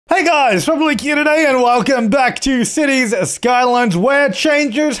Hey guys, Flabaliki here today and welcome back to Cities Skylines, where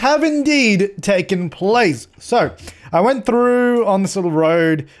changes have indeed taken place. So, I went through on this little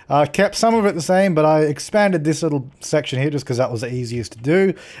road, kept some of it the same, but I expanded this little section here just because that was the easiest to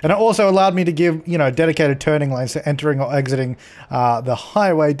do. And it also allowed me to give, dedicated turning lanes to entering or exiting the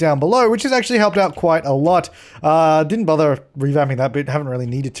highway down below, which has actually helped out quite a lot. Didn't bother revamping that bit, haven't really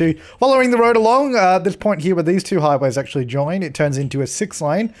needed to. Following the road along, this point here where these two highways actually join, it turns into a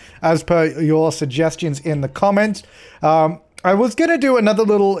 6-lane, as per your suggestions in the comments. I was going to do another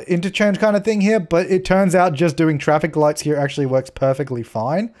little interchange kind of thing here, but it turns out just doing traffic lights here actually works perfectly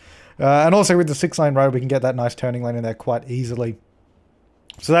fine. And also with the 6-lane road, we can get that nice turning lane in there quite easily.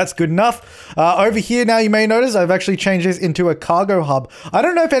 So that's good enough. Over here now, you may notice I've actually changed this into a cargo hub. I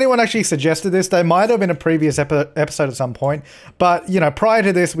don't know if anyone actually suggested this. They might have in a previous episode at some point. But, prior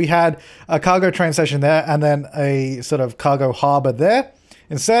to this, we had a cargo train station there and then a sort of cargo harbor there.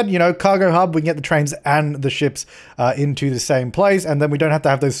 Instead, cargo hub, we can get the trains and the ships into the same place, and then we don't have to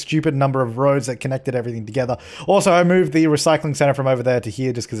have those stupid number of roads that connected everything together. Also, I moved the recycling center from over there to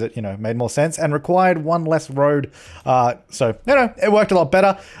here just because it, made more sense and required one less road. So, it worked a lot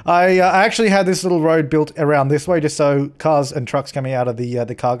better. I actually had this little road built around this way just so cars and trucks coming out of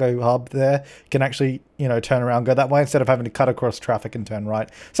the cargo hub there can actually turn around, go that way instead of having to cut across traffic and turn right.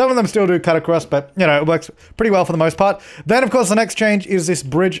 Some of them still do cut across, but it works pretty well for the most part. Then, of course, the next change is this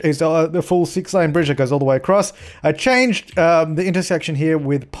bridge. Is the full 6-lane bridge that goes all the way across. I changed the intersection here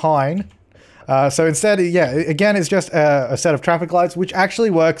with Pine. So instead, again, it's just a set of traffic lights, which actually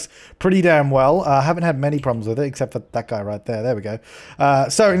works pretty damn well. I haven't had many problems with it, except for that guy right there. There we go.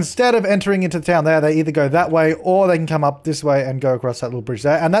 So instead of entering into the town there, they either go that way or they can come up this way and go across that little bridge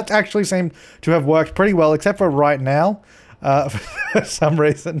there. And that actually seemed to have worked pretty well, except for right now, for some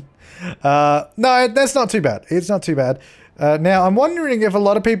reason. No, that's not too bad. It's not too bad. Now, I'm wondering if a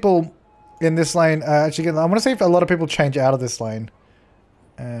lot of people in this lane, I want to see if a lot of people change out of this lane.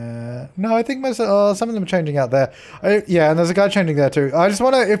 No, I think some of them are changing out there. Yeah, and there's a guy changing there too. I just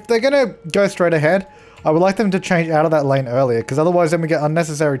want to, if they're going to go straight ahead, I would like them to change out of that lane earlier, because otherwise then we get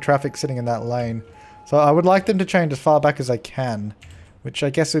unnecessary traffic sitting in that lane. So I would like them to change as far back as they can, which I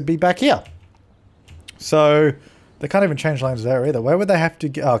guess would be back here. So they can't even change lanes there either. Where would they have to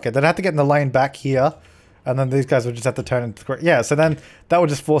get? Oh, okay, they'd have to get in the lane back here. And then these guys would just have to turn into the correct... Yeah, so then that would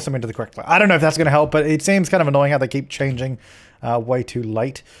just force them into the correct lane. I don't know if that's going to help, but it seems kind of annoying how they keep changing way too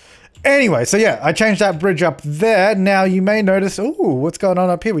late. Anyway, so yeah, I changed that bridge up there. Now you may notice, ooh, what's going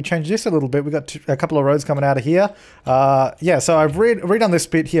on up here? We changed this a little bit. We got a couple of roads coming out of here. Yeah, so I've redone this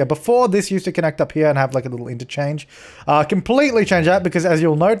bit here. Before, this used to connect up here and have like a little interchange. Completely changed that because as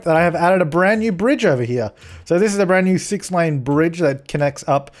you'll note that I have added a brand new bridge over here. So this is a brand new 6-lane bridge that connects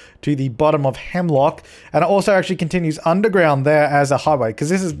up to the bottom of Hemlock. And it also actually continues underground there as a highway, because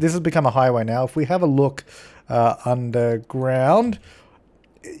this has become a highway now. If we have a look underground...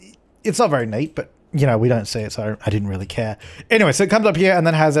 It's not very neat, but, we don't see it, so I didn't really care. Anyway, so it comes up here and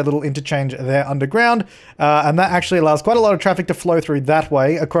then has a little interchange there underground. And that actually allows quite a lot of traffic to flow through that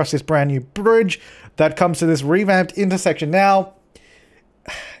way across this brand new bridge that comes to this revamped intersection. Now,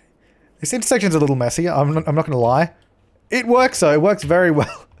 this intersection's a little messy. I'm not going to lie. It works, though. It works very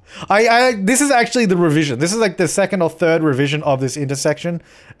well. This is actually the revision. This is like the second or third revision of this intersection.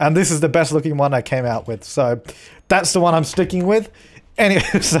 And this is the best looking one I came out with. So that's the one I'm sticking with. Anyway,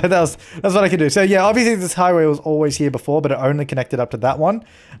 so that's what I can do. So yeah, obviously this highway was always here before, but it only connected up to that one.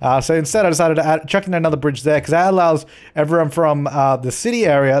 So instead I decided to chuck in another bridge there, because that allows everyone from the city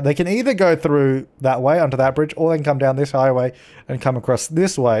area, they can either go through that way onto that bridge, or they can come down this highway and come across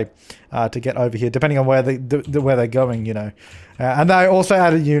this way to get over here, depending on where they're going, and I also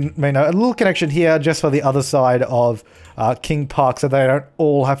added, you may know, a little connection here just for the other side of King Park, so they don't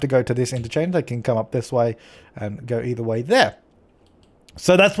all have to go to this interchange. They can come up this way and go either way there.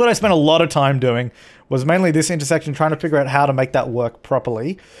 So that's what I spent a lot of time doing, was mainly this intersection, trying to figure out how to make that work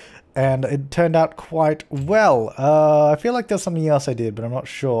properly. And it turned out quite well. I feel like there's something else I did, but I'm not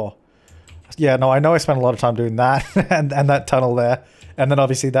sure. Yeah, no, I know I spent a lot of time doing that, and that tunnel there. And then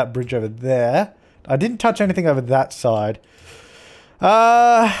obviously that bridge over there. I didn't touch anything over that side.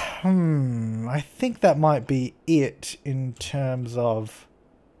 I think that might be it in terms of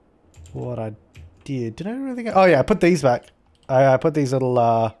what I did. Did I really go? Oh yeah, I put these back. I put these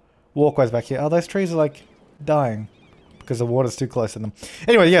little walkways back here. Oh, those trees are like dying because the water's too close to them.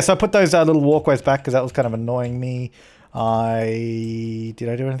 Anyway, yeah, so I put those little walkways back because that was kind of annoying me. Did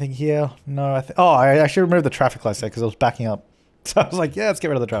I do anything here? No, I actually removed the traffic lights there because I was backing up. So I was like, yeah, let's get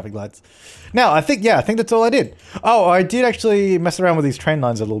rid of the traffic lights. Now, I think that's all I did. Oh, I did actually mess around with these train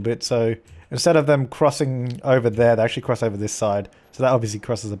lines a little bit. So instead of them crossing over there, they actually cross over this side. So that obviously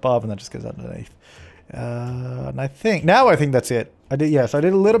crosses above and that just goes underneath. And I think that's it. I did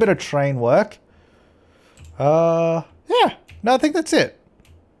a little bit of train work. Yeah, no, I think that's it.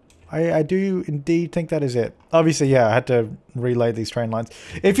 I do indeed think that is it. Obviously, yeah, I had to relay these train lines.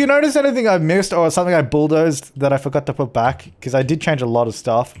 If you notice anything I missed or something I bulldozed that I forgot to put back, because I did change a lot of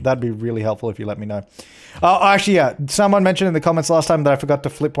stuff, that'd be really helpful if you let me know. Oh, actually, yeah, someone mentioned in the comments last time that I forgot to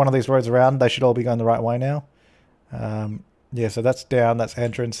flip one of these roads around. They should all be going the right way now. Yeah, so that's down, that's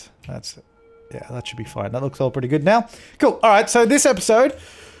entrance, yeah, that should be fine. That looks all pretty good now. Cool. All right, so this episode,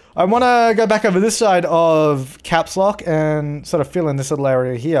 I want to go back over this side of Caps Lock and sort of fill in this little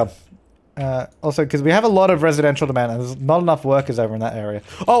area here. Also, because we have a lot of residential demand and there's not enough workers over in that area.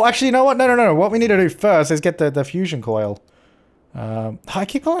 Oh, actually, you know what? No. What we need to do first is get the fusion coil. I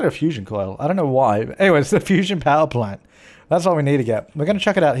keep calling it a fusion coil. I don't know why. But anyways, the fusion power plant. That's what we need to get. We're going to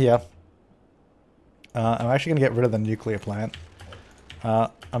chuck it out here. I'm actually going to get rid of the nuclear plant.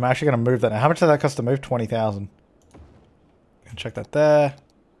 I'm actually going to move that now. How much does that cost to move? 20,000. Check that there.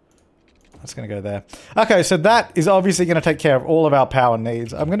 That's going to go there. Okay, so that is obviously going to take care of all of our power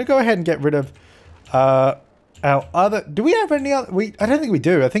needs. I'm going to go ahead and get rid of our other... Do we have any other... I don't think we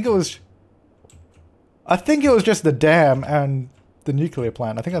do. I think it was just the dam and the nuclear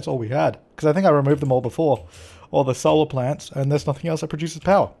plant. I think that's all we had. Because I think I removed them all before. All the solar plants. And there's nothing else that produces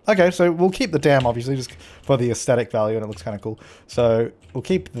power. Okay, so we'll keep the dam, obviously, just for the aesthetic value. And it looks kind of cool. So we'll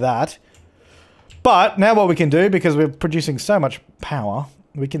keep that. But now what we can do, because we're producing so much power...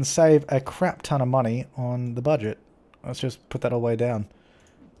 We can save a crap ton of money on the budget. Let's just put that all the way down.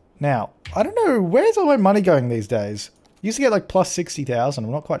 Now, I don't know, where's all my money going these days? Used to get like plus 60,000.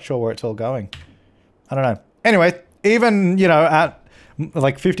 I'm not quite sure where it's all going. I don't know. Anyway, even, you know, at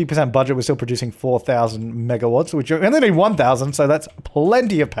like 50% budget, we're still producing 4,000 megawatts, which we only need 1,000, so that's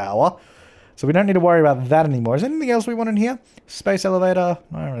plenty of power. So we don't need to worry about that anymore. Is there anything else we want in here? Space elevator?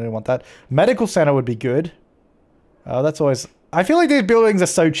 I don't really want that. Medical center would be good. That's always... I feel like these buildings are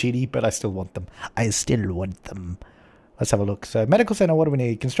so cheaty, but I still want them. I still want them. Let's have a look. So, medical center, what do we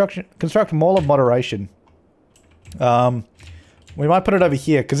need? Construct mall of moderation. We might put it over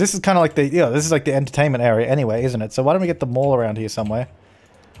here, because this is kind of like the, this is like the entertainment area anyway, isn't it? So why don't we get the mall around here somewhere?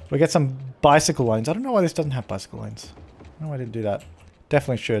 We get some bicycle lanes. I don't know why this doesn't have bicycle lanes. I don't know why I didn't do that.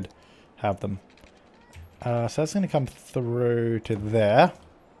 Definitely should have them. So that's going to come through to there.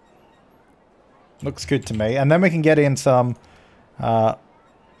 Looks good to me. And then we can get in some... let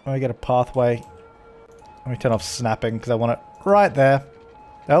me get a pathway. Let me turn off snapping because I want it right there.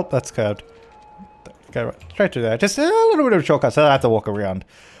 Oh, that's curved. Go right, straight to there. Just a little bit of a shortcut so I don't have to walk around.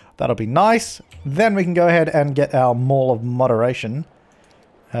 That'll be nice. Then we can go ahead and get our Mall of Moderation.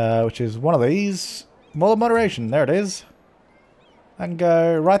 Which is one of these. Mall of Moderation. There it is. And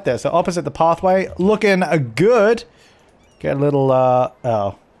go right there. So opposite the pathway. Looking good. Get a little...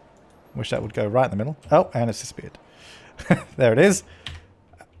 oh. Wish that would go right in the middle. Oh, and it's disappeared. There it is.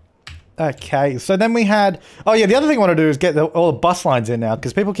 Okay, so then we had... Oh yeah, the other thing I want to do is get all the bus lines in now,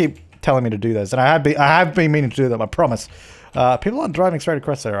 because people keep telling me to do this, and I have been meaning to do them, I promise. People aren't driving straight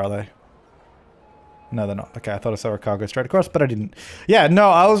across there, are they? No, they're not. Okay, I thought I saw a car go straight across, but I didn't. Yeah, no,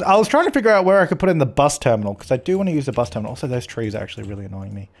 I was trying to figure out where I could put in the bus terminal, because I do want to use the bus terminal. Also, those trees are actually really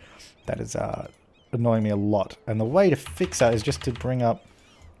annoying me. That is annoying me a lot. And the way to fix that is just to bring up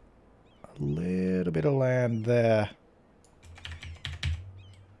a little bit of land there.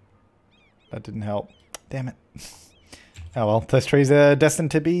 That didn't help. Damn it. Oh well, those trees are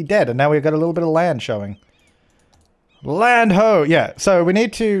destined to be dead, and now we've got a little bit of land showing. Land ho! Yeah, so we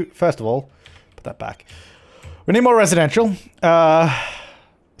need to, first of all, put that back. We need more residential.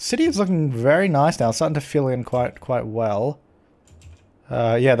 City is looking very nice now, starting to fill in quite well.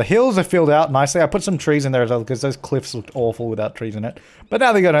 Yeah, the hills are filled out nicely. I put some trees in there as well, because those cliffs looked awful without trees in it. But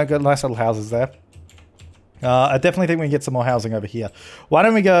now they've got nice little houses there. I definitely think we can get some more housing over here. Why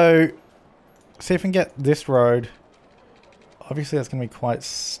don't we go... See if we can get this road. Obviously that's going to be quite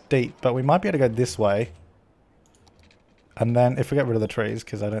steep, but we might be able to go this way. And then if we get rid of the trees,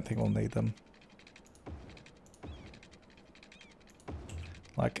 because I don't think we'll need them.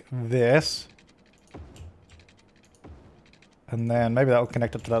 Like this. And then maybe that will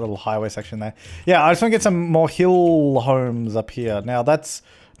connect up to that little highway section there. Yeah, I just want to get some more hill homes up here. Now that's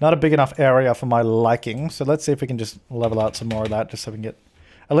not a big enough area for my liking, so let's see if we can just level out some more of that, just so we can get...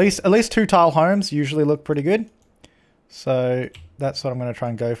 At least 2 tile homes usually look pretty good. So that's what I'm going to try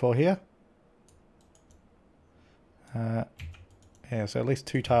and go for here. Yeah, so at least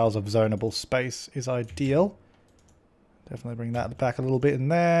 2 tiles of zonable space is ideal. Definitely bring that back a little bit in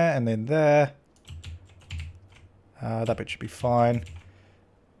there, and then there. That bit should be fine.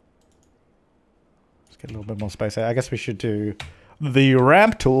 get a little bit more space there. I guess we should do the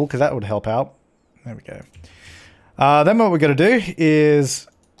ramp tool because that would help out. There we go. Then what we're going to do is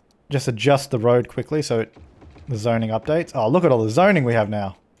just adjust the road quickly so the zoning updates. Oh, look at all the zoning we have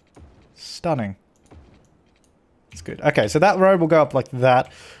now. Stunning. That's good. Okay, so that road will go up like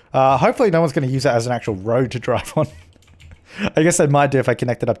that. Hopefully no one's going to use it as an actual road to drive on. I guess I might do if I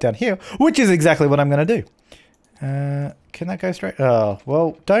connect it up down here, which is exactly what I'm going to do. Can that go straight? Oh,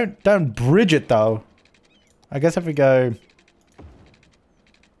 well, don't bridge it though. I guess if we go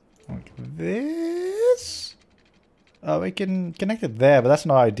like this. Oh, we can connect it there, but that's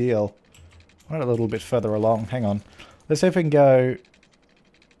not ideal. I want it a little bit further along. Hang on. Let's see if we can go.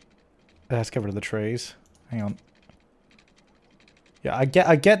 Let's get rid of the trees. Hang on. Yeah, I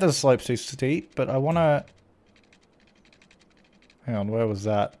get the slope's too steep, but I want to. Hang on, where was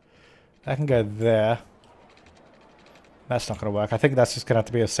that? I can go there. That's not going to work. I think that's just going to have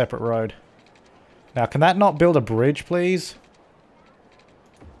to be a separate road. Now, can that not build a bridge, please?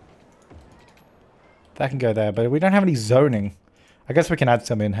 That can go there, but we don't have any zoning. I guess we can add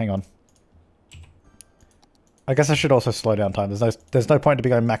some in. Hang on. I guess I should also slow down time. There's no point to be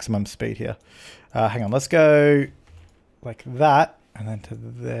going maximum speed here. Hang on. Let's go like that, and then to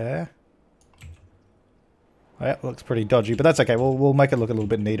there. Oh, yeah, looks pretty dodgy, but that's okay. We'll make it look a little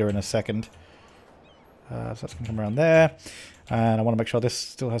bit neater in a second. So that's going to come around there. And I want to make sure this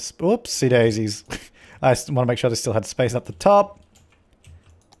still has... Oopsie daisies. I want to make sure this still had space up the top.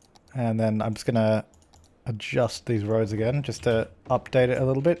 And then I'm just going to adjust these roads again, just to update it a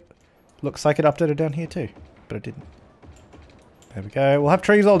little bit. Looks like it updated down here too, but it didn't. There we go. We'll have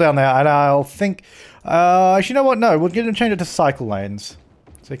trees all down there, and I'll think... actually, you know what? No, we're going to change it to cycle lanes.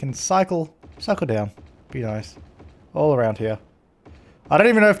 So you can cycle down. Be nice. All around here. I don't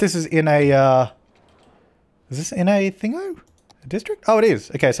even know if this is in a... is this in a thingo? A district? Oh, it is.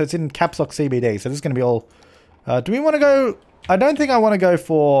 Okay, so it's in Caps Lock CBD. So this is going to be all... do we want to go... I don't think I want to go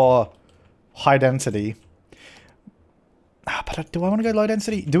for high density. But do I want to go low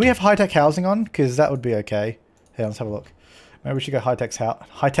density? Do we have high-tech housing on? Because that would be okay. Hey, let's have a look. Maybe we should go high-tech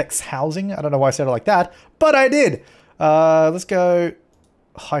housing. I don't know why I said it like that, but I did. Let's go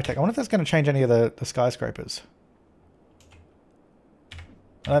high-tech. I wonder if that's going to change any of the skyscrapers.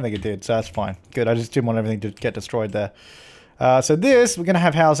 I don't think it did, so that's fine. Good, I just didn't want everything to get destroyed there. So this, we're going to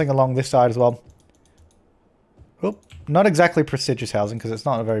have housing along this side as well. Oop, not exactly prestigious housing, because it's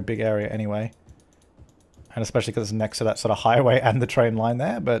not a very big area anyway. And especially because it's next to that sort of highway and the train line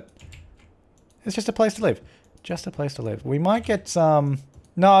there, but it's just a place to live. Just a place to live. We might get some...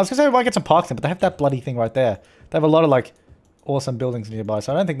 No, I was going to say we might get some parks in, but they have that bloody thing right there. They have a lot of, like, awesome buildings nearby,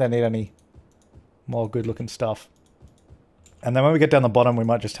 so I don't think they need any more good-looking stuff. And then when we get down the bottom, we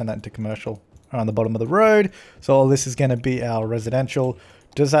might just turn that into commercial around the bottom of the road. So all this is going to be our residential.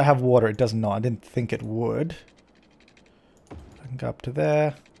 Does that have water? It does not. I didn't think it would. I can go up to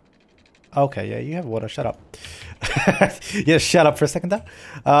there. Okay, yeah, you have water. Shut up. Yeah, shut up for a second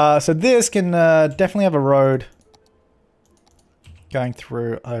there. So this can definitely have a road going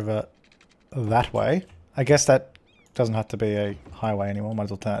through over that way. I guess that doesn't have to be a highway anymore. Might as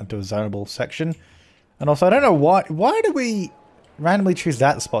well turn it into a zonable section. And also, I don't know why did we randomly choose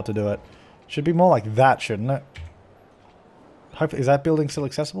that spot to do it? Should be more like that, shouldn't it? Hopefully, is that building still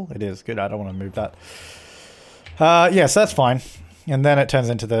accessible? It is. Good, I don't want to move that. Yeah, so that's fine. And then it turns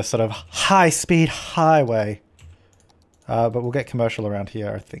into the sort of high-speed highway. But we'll get commercial around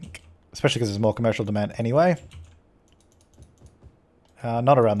here, I think. Especially because there's more commercial demand anyway.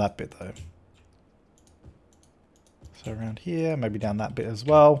 Not around that bit, though. So around here, maybe down that bit as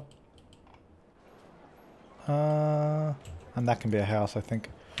well. And that can be a house, I think.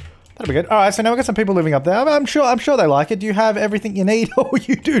 That'll be good. Alright, so now we've got some people living up there. I'm sure they like it. Do you have everything you need? Oh,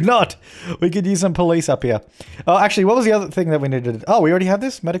 you do not. We could use some police up here. Oh, actually, what was the other thing that we needed? Oh, we already have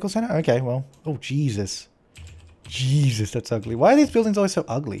this? Medical center? Okay, well. Oh, Jesus. Jesus, that's ugly. Why are these buildings always so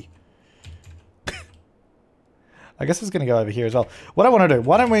ugly? I guess it's going to go over here as well. What I want to do,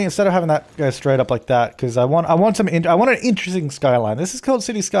 why don't we, instead of having that go straight up like that, because I want an interesting skyline. This is called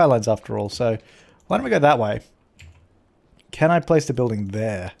City Skylines after all, so why don't we go that way? Can I place the building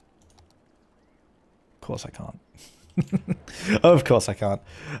there? Of course I can't. Of course I can't.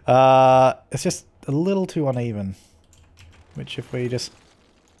 It's just a little too uneven. Which if we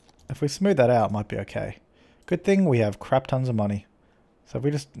smooth that out, might be okay. Good thing we have crap tons of money. So if we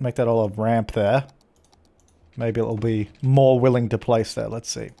just make that all a ramp there, maybe it'll be more willing to place there. Let's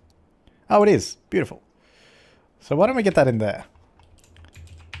see. Oh, it is. Beautiful. So why don't we get that in there?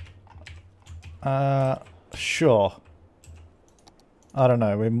 Sure. I don't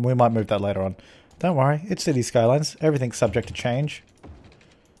know. We might move that later on. Don't worry. It's City Skylines. Everything's subject to change.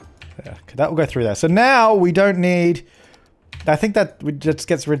 Yeah, okay, that will go through there. So now we don't need... I think that just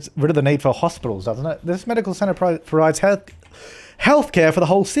gets rid of the need for hospitals, doesn't it? This medical center provides healthcare for the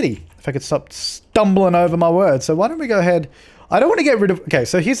whole city. If I could stop stumbling over my words. So why don't we go ahead... I don't want to get rid of... Okay,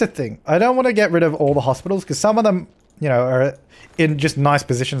 so here's the thing. I don't want to get rid of all the hospitals because some of them, you know, are in just nice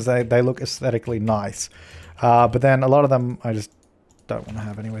positions. They look aesthetically nice. But then a lot of them I just don't want to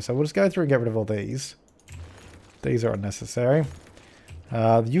have anyway. So we'll just go through and get rid of all these. These are unnecessary.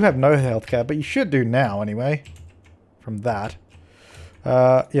 You have no healthcare, but you should do now anyway. From that.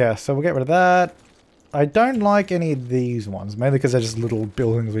 Yeah, so we'll get rid of that. I don't like any of these ones, mainly because they're just little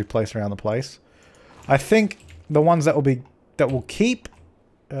buildings we place around the place. I think the ones that will keep...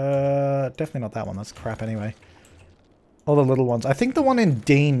 definitely not that one, that's crap anyway. All the little ones. I think the one in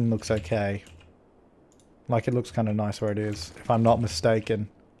Dean looks okay. Like, it looks kind of nice where it is, if I'm not mistaken.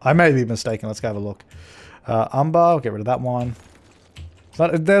 I may be mistaken, let's go have a look. Umber, I'll get rid of that one.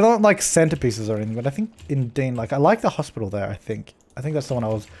 They're not like centerpieces or anything, but I think in Dean, like, I like the hospital there, I think. I think that's the one I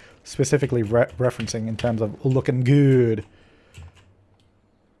was specifically referencing in terms of looking good.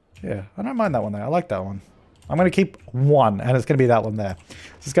 Yeah, I don't mind that one there. I like that one. I'm going to keep one, and it's going to be that one there.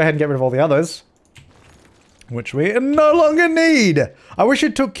 Let's go ahead and get rid of all the others, which we no longer need. I wish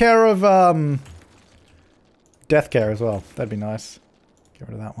it took care of death care as well. That'd be nice. Get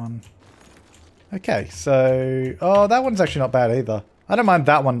rid of that one. Okay, so... Oh, that one's actually not bad either. I don't mind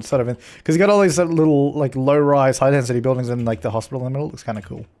that one, sort of, because you got all these little, like, low-rise, high-density buildings and, like, the hospital in the middle. Looks kind of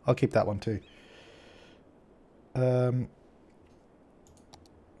cool. I'll keep that one, too.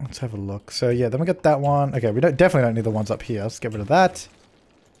 Let's have a look. So, yeah, then we got that one. Okay, we definitely don't need the ones up here. Let's get rid of that.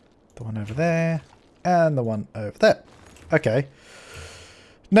 The one over there. And the one over there. Okay.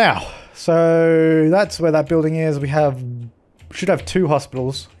 Now, so that's where that building is. We should have 2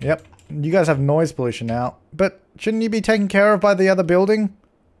 hospitals. Yep. You guys have noise pollution now. But shouldn't you be taken care of by the other building?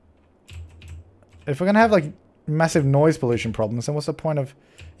 If we're going to have, like, massive noise pollution problems, then what's the point of...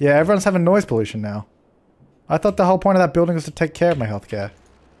 Yeah, everyone's having noise pollution now. I thought the whole point of that building was to take care of my healthcare.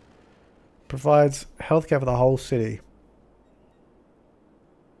 Provides healthcare for the whole city.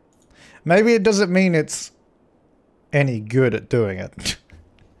 Maybe it doesn't mean it's any good at doing it.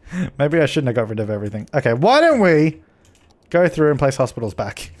 Maybe I shouldn't have got rid of everything. Okay, why don't we go through and place hospitals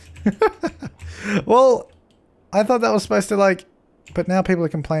back? Well, I thought that was supposed to, like... But now people are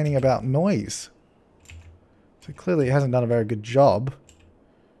complaining about noise. So clearly it hasn't done a very good job.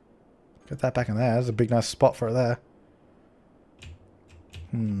 Get that back in there. There's a big nice spot for it there.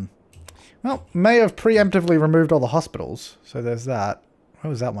 Well, may have preemptively removed all the hospitals. So there's that. Where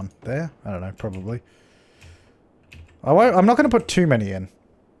was that one? There? I don't know, probably. I'm not going to put too many in.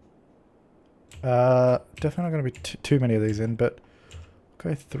 Definitely not going to be too many of these in, but...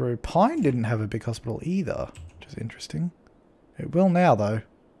 Go through. Pine didn't have a big hospital either, which is interesting. It will now, though.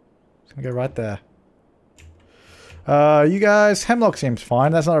 It's going to go right there. You guys, Hemlock seems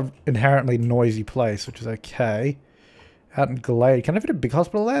fine. That's not an inherently noisy place, which is okay. Out in Glade. Can I fit a big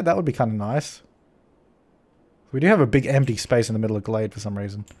hospital there? That would be kind of nice. We do have a big empty space in the middle of Glade for some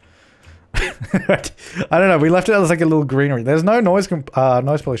reason. I don't know. We left it as like a little greenery. There's no noise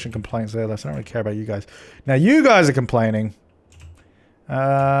pollution complaints there, though, so I don't really care about you guys. Now, you guys are complaining.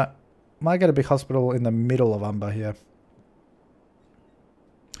 Might get a big hospital in the middle of Umber here.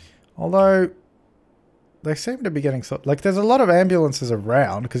 Although, they seem to be getting... Like, there's a lot of ambulances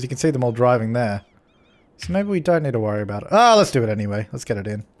around, because you can see them all driving there. So maybe we don't need to worry about it. Oh, let's do it anyway. Let's get it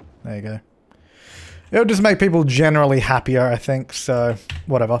in. There you go. It'll just make people generally happier, I think, so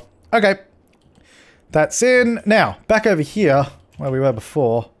whatever. Okay. That's in. Now, back over here, where we were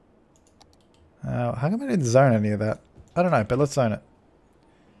before. How come I didn't zone any of that? I don't know, but let's zone it.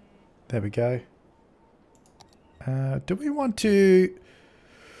 There we go. Do we want to...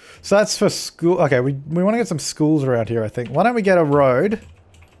 So that's for school... Okay, we want to get some schools around here, I think. Why don't we get a road?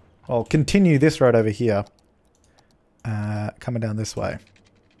 Well, continue this road over here. Coming down this way.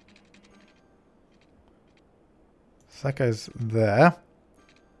 So that goes there.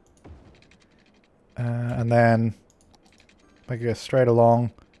 And then... we can go straight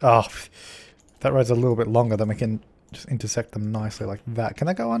along. Oh, that road's a little bit longer, then we can... just intersect them nicely like that. Can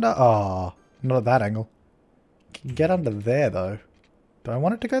that go under? Oh, not at that angle. Can get under there though. Do I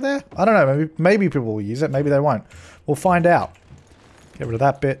want it to go there? I don't know. Maybe people will use it. Maybe they won't. We'll find out. Get rid of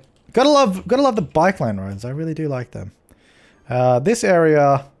that bit. Gotta love the bike lane roads. I really do like them. This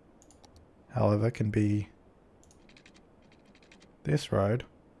area, however, can be this road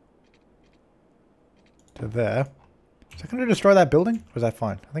to there. Is that going to destroy that building? Or is that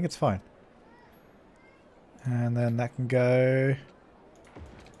fine? I think it's fine. And then that can go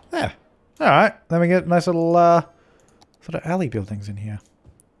there. Alright. Then we get nice little sort of alley buildings in here.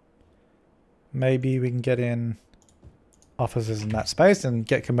 Maybe we can get in offices in that space and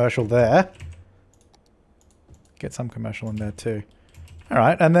get commercial there. Get some commercial in there too.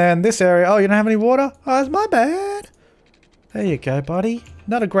 Alright, and then this area... Oh, you don't have any water? Oh, it's my bad. There you go, buddy.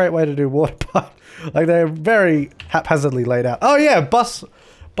 Not a great way to do water pipe. Like, they're very haphazardly laid out. Oh yeah, bus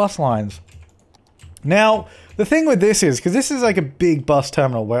lines. Now, the thing with this is, because this is like a big bus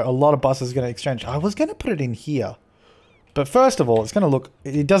terminal where a lot of buses are going to exchange. I was going to put it in here. But first of all, it's going to look...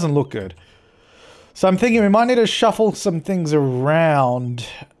 It doesn't look good. So I'm thinking we might need to shuffle some things around.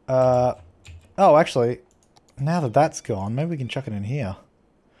 Oh, actually, now that that's gone, maybe we can chuck it in here.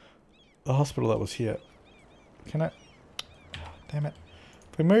 The hospital that was here. Can I... Damn it.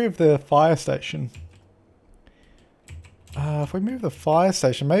 If we move the fire station... if we move the fire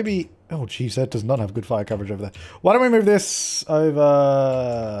station, maybe... Oh, geez, that does not have good fire coverage over there. Why don't we move this over...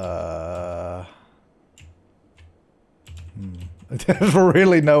 There's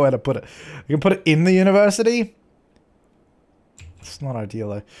really nowhere to put it. You can put it in the university. It's not ideal,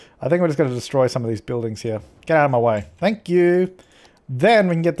 though. I think we're just going to destroy some of these buildings here. Get out of my way. Thank you. Then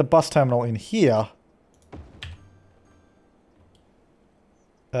we can get the bus terminal in here.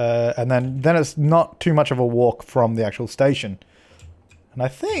 And then it's not too much of a walk from the actual station. And I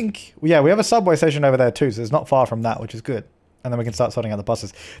think... Yeah, we have a subway station over there too, so it's not far from that, which is good. And then we can start sorting out the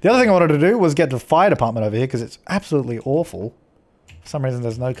buses. The other thing I wanted to do was get the fire department over here, because it's absolutely awful. For some reason,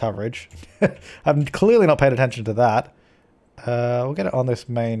 there's no coverage. I've clearly not paid attention to that. We'll get it on this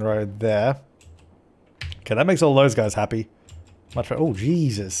main road there. Okay, that makes all those guys happy. Much better. Oh,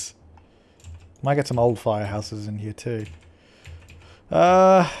 Jesus. Might get some old firehouses in here too.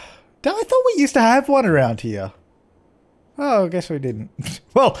 I thought we used to have one around here. Oh, I guess we didn't.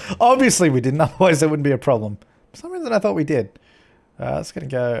 Well, obviously we didn't, otherwise there wouldn't be a problem. For some reason I thought we did. It's going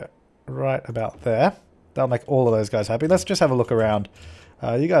to go right about there. That'll make all of those guys happy. Let's just have a look around.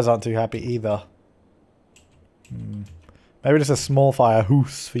 You guys aren't too happy either. Maybe just a small fire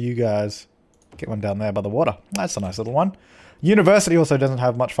hoose for you guys. Get one down there by the water. That's a nice little one. University also doesn't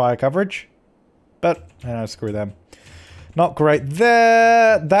have much fire coverage. But, you know, screw them. Not great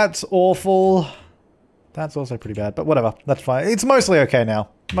there. That's awful. That's also pretty bad, but whatever. That's fine. It's mostly okay now.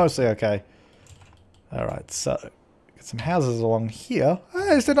 Mostly okay. Alright, so... Get some houses along here.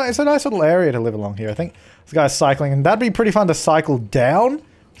 It's a nice little area to live along here, I think. This guy's cycling, and that'd be pretty fun to cycle down.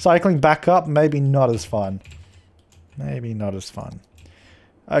 Cycling back up, maybe not as fun. Maybe not as fun.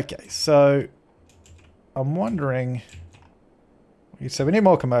 Okay, so... I'm wondering... So we need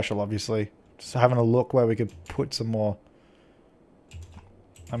more commercial, obviously. Just having a look where we could put some more...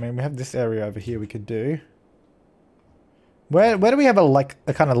 I mean, we have this area over here we could do. Where do we have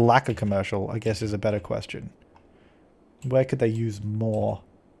a kind of lack of commercial, I guess is a better question. Where could they use more?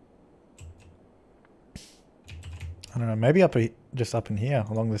 I don't know, maybe just up in here,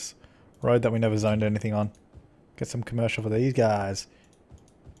 along this road that we never zoned anything on. Get some commercial for these guys.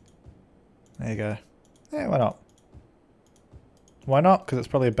 There you go. Yeah, why not? Why not? Because it's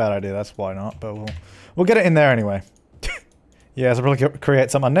probably a bad idea, that's why not, but we'll get it in there anyway. Yeah, so probably create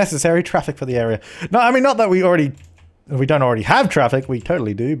some unnecessary traffic for the area. No, I mean, not that we don't already have traffic, we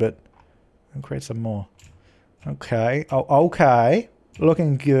totally do, but we'll create some more. Okay, oh, okay.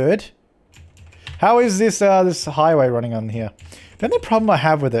 Looking good. How is this this highway running on here? The only problem I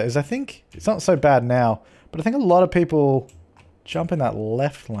have with it is I think, it's not so bad now, but I think a lot of people jump in that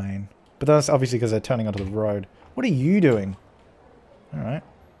left lane. But that's obviously because they're turning onto the road. What are you doing? Alright,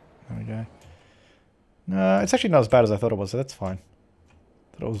 there we go. No, it's actually not as bad as I thought it was, so that's fine.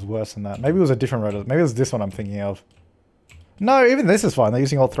 I thought it was worse than that. Maybe it was a different road. Maybe it was this one I'm thinking of. No, even this is fine. They're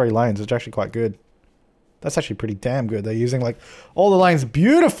using all 3 lanes, which is actually quite good. That's actually pretty damn good. They're using, like, all the lanes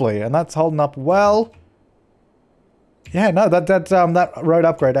beautifully, and that's holding up well. Yeah, no, that road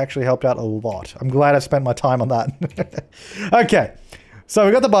upgrade actually helped out a lot. I'm glad I spent my time on that. Okay, so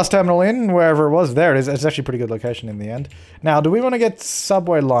we got the bus terminal in, wherever it was. There it is. It's actually a pretty good location in the end. Now, do we want to get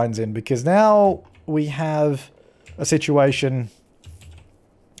subway lines in? Because now we have a situation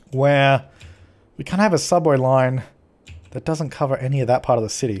where we can't have a subway line that doesn't cover any of that part of the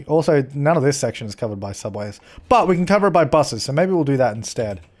city. Also, none of this section is covered by subways. But we can cover it by buses, so maybe we'll do that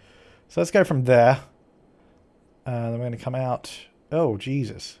instead. So let's go from there. Then we're going to come out... Oh,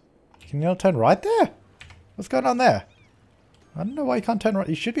 Jesus. Can you not turn right there? What's going on there? I don't know why you can't turn right.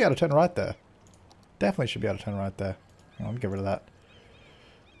 You should be able to turn right there. Definitely should be able to turn right there. Hang on, get rid of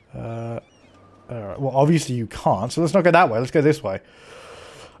that. Alright, well, obviously you can't, so let's not go that way. Let's go this way.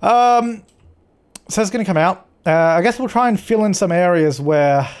 So it's going to come out. I guess we'll try and fill in some areas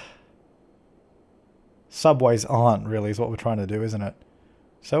where subways aren't really, is what we're trying to do, isn't it?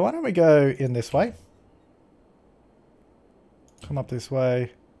 So why don't we go in this way? Come up this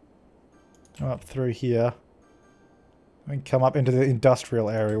way. Come up through here. And come up into the industrial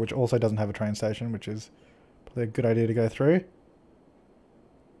area, which also doesn't have a train station, which is probably a good idea to go through.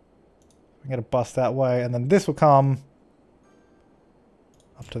 I'm going to bust that way, and then this will come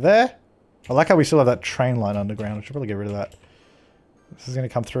up to there. I like how we still have that train line underground. I should probably get rid of that. This is going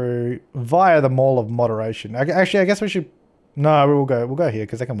to come through via the Mall of Moderation. Actually, I guess we should... No, we'll go here,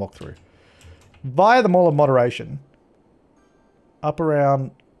 because they can walk through. Via the Mall of Moderation. Up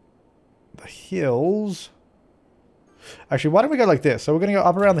around the hills... Actually, why don't we go like this? So we're going to go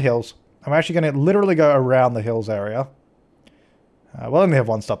up around the hills. I'm actually going to literally go around the hills area. We'll only have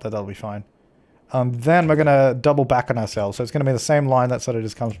one stop there, that'll be fine. Then we're going to double back on ourselves. So it's going to be the same line that sort of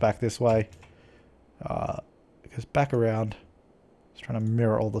just comes back this way. It goes back around. Just trying to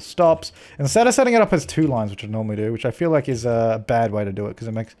mirror all the stops. Instead of setting it up as 2 lines, which I normally do, which I feel like is a bad way to do it, because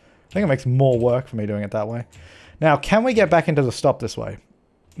I think it makes more work for me doing it that way. Now, can we get back into the stop this way?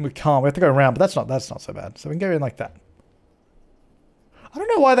 We can't. We have to go around, but that's not so bad. So we can go in like that. I don't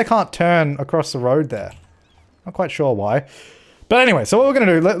know why they can't turn across the road there. Not quite sure why. But anyway, so what we're going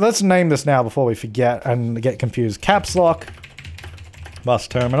to do, let's name this now before we forget and get confused. Caps Lock Bus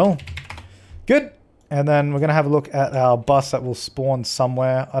Terminal. Good. And then we're going to have a look at our bus that will spawn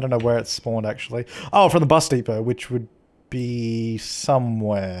somewhere. I don't know where it's spawned, actually. Oh, from the bus depot, which would be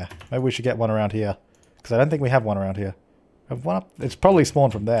somewhere. Maybe we should get one around here. Because I don't think we have one around here. Have one up? It's probably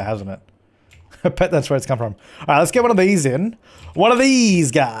spawned from there, hasn't it? I bet that's where it's come from. Alright, let's get one of these in. One of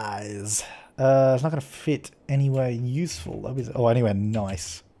these guys. It's not going to fit anywhere useful. Oh, anywhere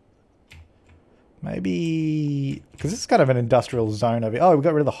nice. Maybe... Because this is kind of an industrial zone over here. Oh, we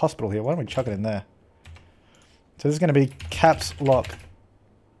got rid of the hospital here. Why don't we chuck it in there? So this is going to be Caps Lock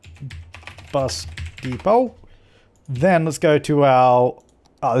Bus Depot. Then let's go to our...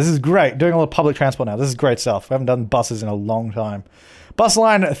 Oh, this is great. Doing a lot of public transport now. This is great stuff. We haven't done buses in a long time. Bus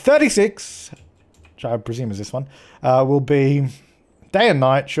line 36, which I presume is this one, will be day and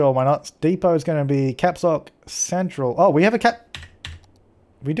night. Sure, why not? Depot is going to be Caps Lock Central. Oh, we have a cap...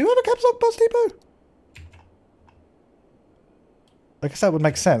 We do have a Caps Lock Bus Depot? I guess that would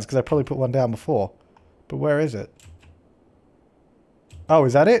make sense, because I probably put one down before. But where is it? Oh,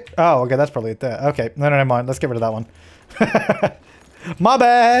 is that it? Oh, okay, that's probably it there. Okay, no, never mind. Let's get rid of that one. My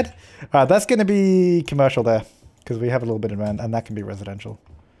bad! Alright, that's going to be commercial there. Because we have a little bit of demand, and that can be residential.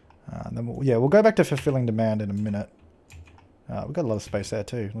 And then we'll go back to fulfilling demand in a minute. We've got a lot of space there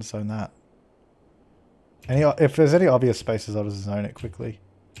too. Let's zone that. If there's any obvious spaces, I'll just zone it quickly.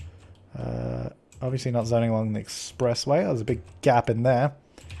 Obviously not zoning along the expressway. There's a big gap in there.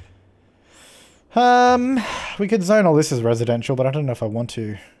 We could zone all this as residential, but I don't know if I want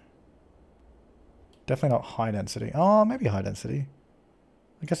to. Definitely not high density. Oh, maybe high density.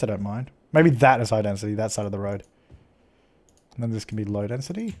 I guess I don't mind. Maybe that is high density, that side of the road. And then this can be low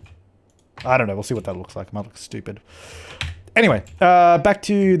density. I don't know, we'll see what that looks like. It might look stupid. Anyway, back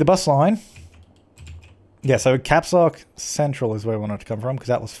to the bus line. Yeah, so Caps Lock Central is where we want it to come from, because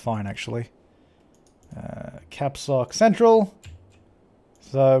that was fine, actually. Caps Lock Central.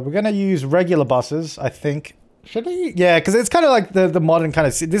 So we're going to use regular buses, I think. Should we? Yeah, because it's kind of like the modern kind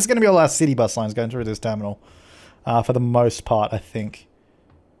of... This is going to be all our city bus lines going through this terminal. For the most part, I think.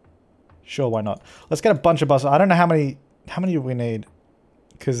 Sure, why not? Let's get a bunch of buses. I don't know how many do we need.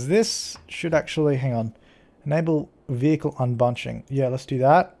 Because this should actually... Hang on. Enable vehicle unbunching. Yeah, let's do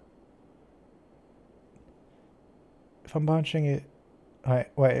that. If I'm bunching it...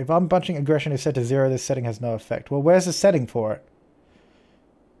 Wait, if unbunching aggression is set to 0, this setting has no effect. Well, where's the setting for it?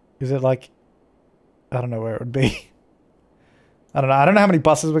 Is it like... I don't know where it would be. I don't know. I don't know how many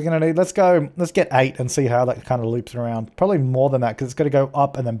buses we're going to need. Let's get 8 and see how that kind of loops around. Probably more than that, because it's got to go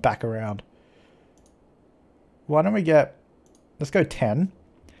up and then back around. Why don't we get... Let's go 10.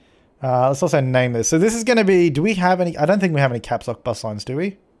 Let's also name this. So this is going to be... Do we have any... I don't think we have any Caps Lock bus lines, do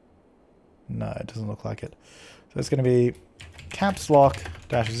we? No, it doesn't look like it. So it's going to be Caps Lock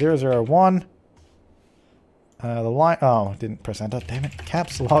 -001. The line... Oh, didn't press enter. Damn it.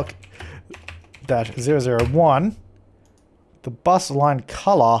 Caps Lock -001. The bus line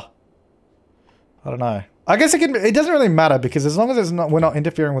color... I don't know. I guess it doesn't really matter, because as long as we're not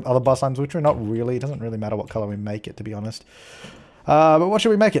interfering with other bus lines, which we're not really, it doesn't really matter what color we make it, to be honest. But what should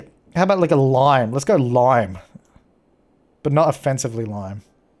we make it? How about like a lime? Let's go lime. But not offensively lime.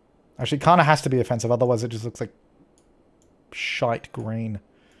 Actually, it kind of has to be offensive, otherwise it just looks like shite green.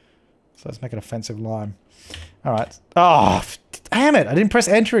 So let's make it offensive lime. Alright. Oh, damn it! I didn't press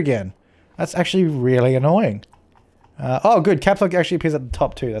enter again. That's actually really annoying. Oh, good. Caps Lock actually appears at the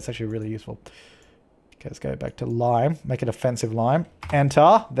top too. That's actually really useful. Okay, let's go back to lime. Make it offensive lime.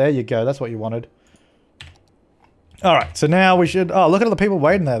 Enter. There you go. That's what you wanted. Alright, so now we should... Oh, look at all the people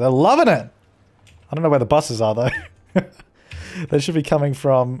waiting there. They're loving it. I don't know where the buses are, though. They should be coming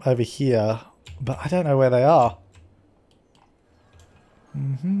from over here, but I don't know where they are.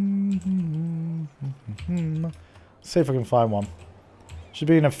 See if I can find one. Should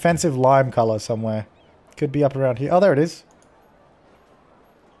be an offensive lime color somewhere. Could be up around here. Oh, there it is.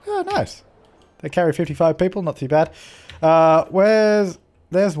 Oh, nice. They carry 55 people, not too bad.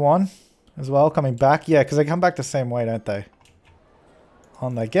 There's one as well coming back. Yeah, because they come back the same way, don't they?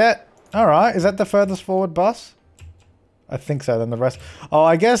 On they get. Alright, is that the furthest forward bus? I think so, then the rest. Oh,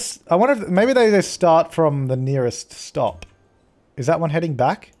 I guess, I wonder if maybe they just start from the nearest stop. Is that one heading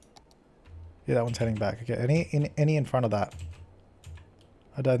back? Yeah, that one's heading back. Okay, any in front of that?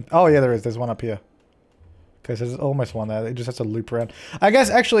 I don't, oh yeah, there is. There's one up here. Okay, so there's almost one there. It just has to loop around. I guess,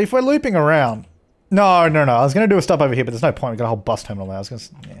 actually, if we're looping around... No. I was going to do a stop over here, but there's no point. We've got a whole bus terminal now. I was going to...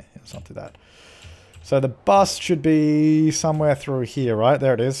 Yeah, let's not do that. So the bus should be somewhere through here, right?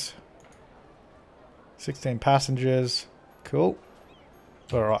 There it is. 16 passengers. Cool.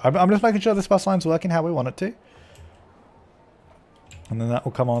 Alright, I'm just making sure this bus line's working how we want it to. And then that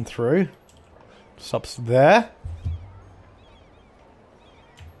will come on through. Stops there.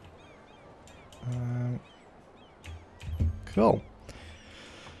 Cool.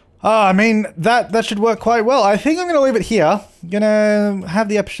 I mean, that should work quite well. I think I'm going to leave it here. I'm going to have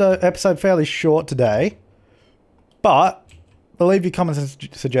the episode fairly short today. But, leave your comments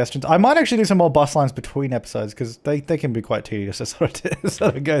and suggestions. I might actually do some more bus lines between episodes, because they can be quite tedious to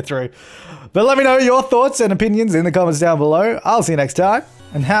sort of go through. But let me know your thoughts and opinions in the comments down below. I'll see you next time,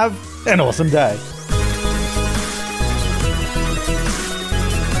 and have an awesome day.